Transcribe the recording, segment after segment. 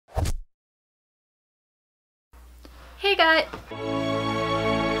Hey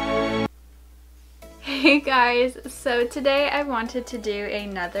guys, so today I wanted to do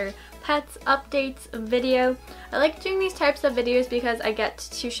another pets updates video. I like doing these types of videos because I get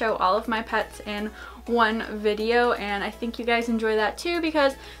to show all of my pets in one video, and I think you guys enjoy that too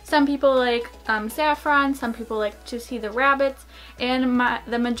because some people like Saffron, some people like to see the rabbits, and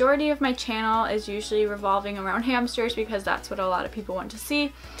the majority of my channel is usually revolving around hamsters because that's what a lot of people want to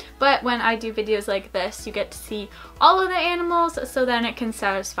see. But when I do videos like this, you get to see all of the animals, so then it can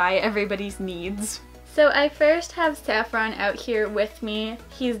satisfy everybody's needs. So I first have Saffron out here with me.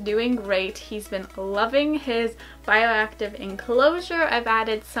 He's doing great. He's been loving his bioactive enclosure. I've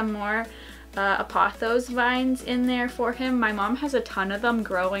added some more apothos vines in there for him. My mom has a ton of them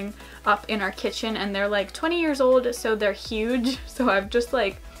growing up in our kitchen, and they're like 20 years old, so they're huge. So I've just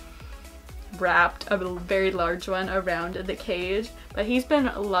like wrapped a very large one around the cage, but he's been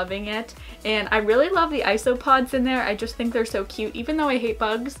loving it. And I really love the isopods in there. I just think they're so cute. Even though I hate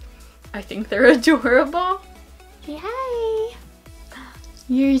bugs, I think they're adorable. Say hi!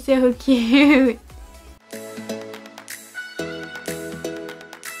 You're so cute!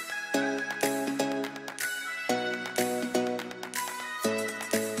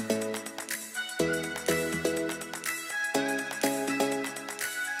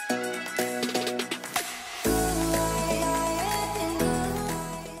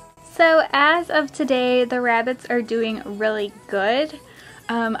 So as of today, the rabbits are doing really good.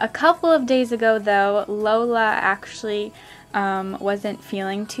 A couple of days ago though, Lola actually wasn't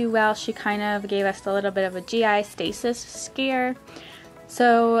feeling too well. She kind of gave us a little bit of a GI stasis scare.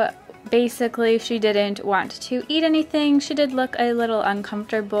 So basically she didn't want to eat anything. She did look a little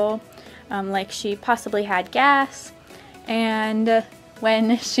uncomfortable, like she possibly had gas. And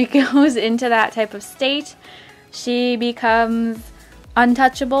when she goes into that type of state, she becomes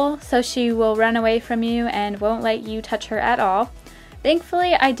untouchable, so she will run away from you and won't let you touch her at all.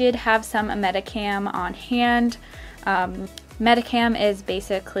 Thankfully, I did have some Medicam on hand. Medicam is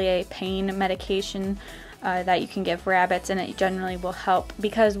basically a pain medication that you can give rabbits, and it generally will help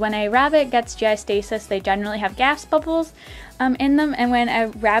because when a rabbit gets GI stasis, they generally have gas bubbles in them, and when a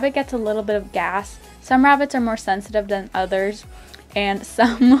rabbit gets a little bit of gas, some rabbits are more sensitive than others, and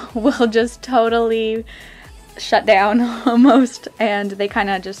some will just totally shut down almost, and they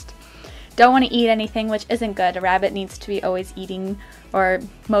kind of just don't want to eat anything, which isn't good. A rabbit needs to be always eating, or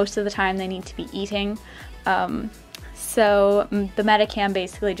most of the time they need to be eating. So the Medicam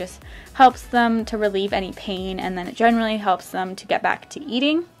basically just helps them to relieve any pain, and then it generally helps them to get back to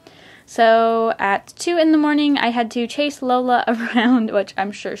eating. So at 2 in the morning, I had to chase Lola around, which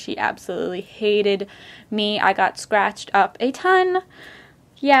I'm sure she absolutely hated me. I got scratched up a ton.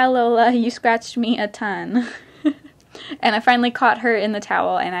 Yeah, Lola, you scratched me a ton. And I finally caught her in the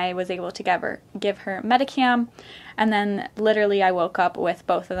towel, and I was able to give her Medicam, and then literally I woke up with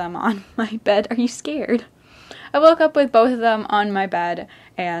both of them on my bed. Are you scared? I woke up with both of them on my bed,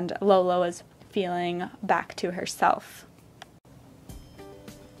 and Lola was feeling back to herself.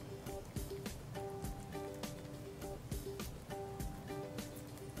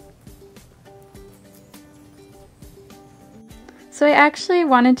 So I actually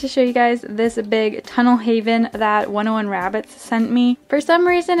wanted to show you guys this big tunnel haven that 101 Rabbits sent me. For some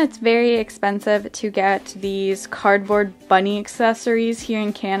reason, it's very expensive to get these cardboard bunny accessories here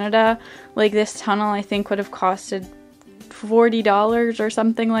in Canada. Like this tunnel I think would have costed $40 or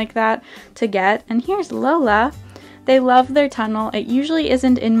something like that to get. And here's Lola. They love their tunnel. It usually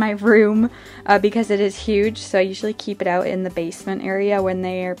isn't in my room because it is huge, so I usually keep it out in the basement area when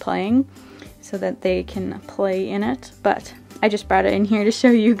they are playing so that they can play in it. But I just brought it in here to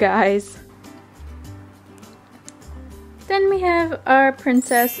show you guys. Then we have our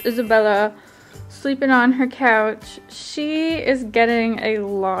Princess Isabella sleeping on her couch. She is getting a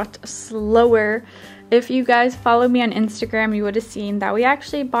lot slower. If you guys follow me on Instagram, you would have seen that we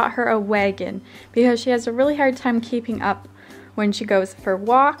actually bought her a wagon because she has a really hard time keeping up when she goes for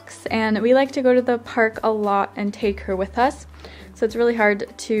walks, and we like to go to the park a lot and take her with us. So it's really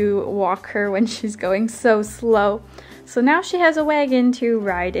hard to walk her when she's going so slow. So now she has a wagon to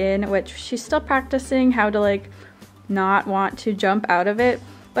ride in, which she's still practicing how to like not want to jump out of it,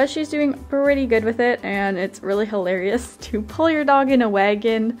 but she's doing pretty good with it, and it's really hilarious to pull your dog in a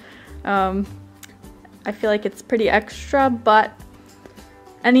wagon. I feel like it's pretty extra, but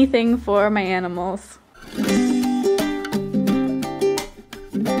anything for my animals.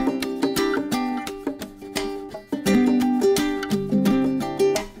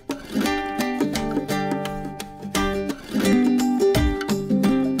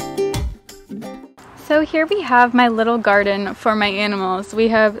 So here we have my little garden for my animals. We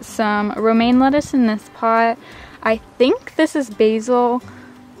have some romaine lettuce in this pot. I think this is basil.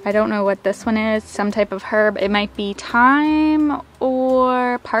 I don't know what this one is, some type of herb. It might be thyme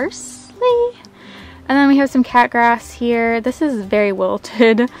or parsley. And then we have some cat grass here. This is very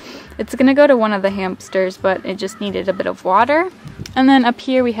wilted. It's gonna go to one of the hamsters, but it just needed a bit of water. And then up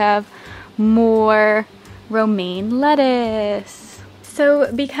here we have more romaine lettuce.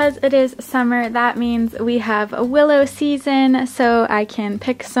 So because it is summer, that means we have a willow season, so I can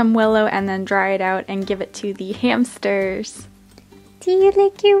pick some willow and then dry it out and give it to the hamsters. Do you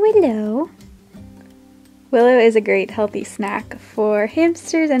like your willow? Willow is a great healthy snack for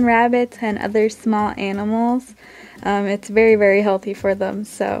hamsters and rabbits and other small animals. It's very, very healthy for them,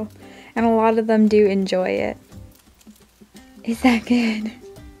 so, and a lot of them do enjoy it. Is that good?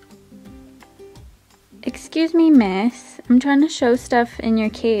 Excuse me, miss. I'm trying to show stuff in your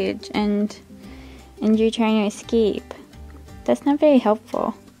cage and you're trying to escape. That's not very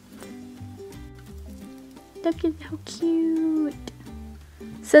helpful. Look at how cute.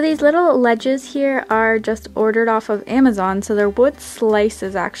 So these little ledges here are just ordered off of Amazon. So they're wood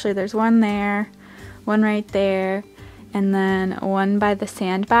slices actually. There's one there, one right there, and then one by the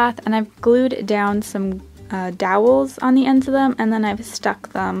sand bath. And I've glued down some dowels on the ends of them, and then I've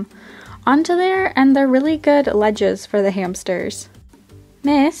stuck them onto there, and they're really good ledges for the hamsters.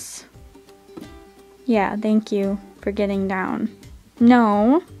 Miss? Yeah, thank you for getting down.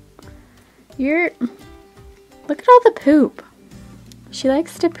 No. Look at all the poop. She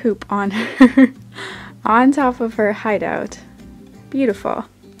likes to poop on her, on top of her hideout. Beautiful.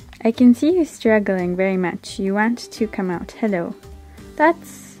 I can see you struggling very much. You want to come out. Hello.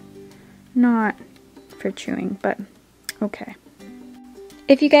 That's not for chewing, but okay.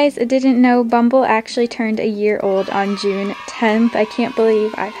 If you guys didn't know, Bumble actually turned a year old on June 10th. I can't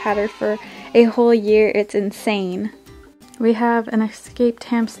believe I've had her for a whole year. It's insane. We have an escaped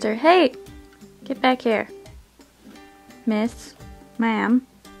hamster. Hey, get back here. Miss. Ma'am.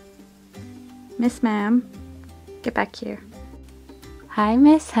 Miss Ma'am. Get back here. Hi,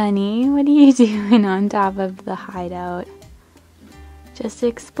 Miss Honey. What are you doing on top of the hideout? Just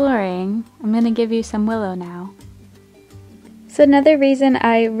exploring. I'm gonna give you some willow now. So another reason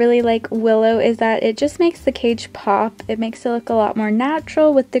I really like willow is that it just makes the cage pop. It makes it look a lot more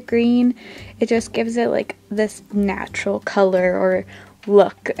natural with the green. It just gives it like this natural color or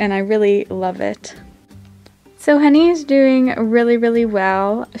look, and I really love it. So Honey is doing really, really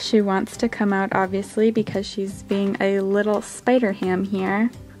well. She wants to come out, obviously, because she's being a little spider ham here.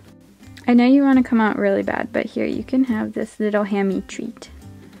 I know you want to come out really bad, but here, you can have this little hammy treat.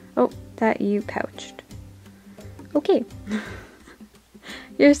 Oh, that you pouched. Okay.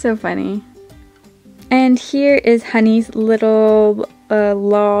 You're so funny. And here is Honey's little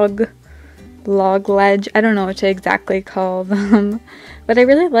log ledge. I don't know what to exactly call them, but I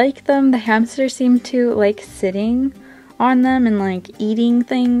really like them. The hamsters seem to like sitting on them and like eating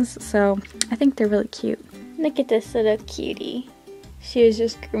things, so I think they're really cute. Look at this little cutie. She was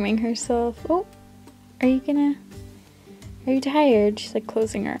just grooming herself. Oh, are you tired? She's like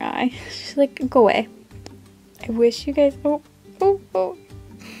closing her eye. She's like, go away. I wish you guys, oh.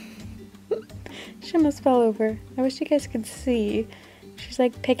 She almost fell over. I wish you guys could see. She's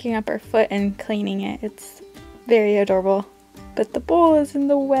like picking up her foot and cleaning it. It's very adorable. But the bowl is in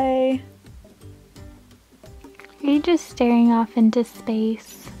the way. Are you just staring off into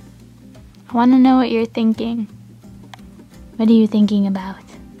space? I want to know what you're thinking. What are you thinking about?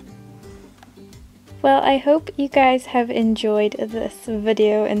 Well, I hope you guys have enjoyed this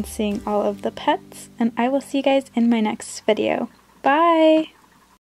video and seeing all of the pets. And I will see you guys in my next video. Bye!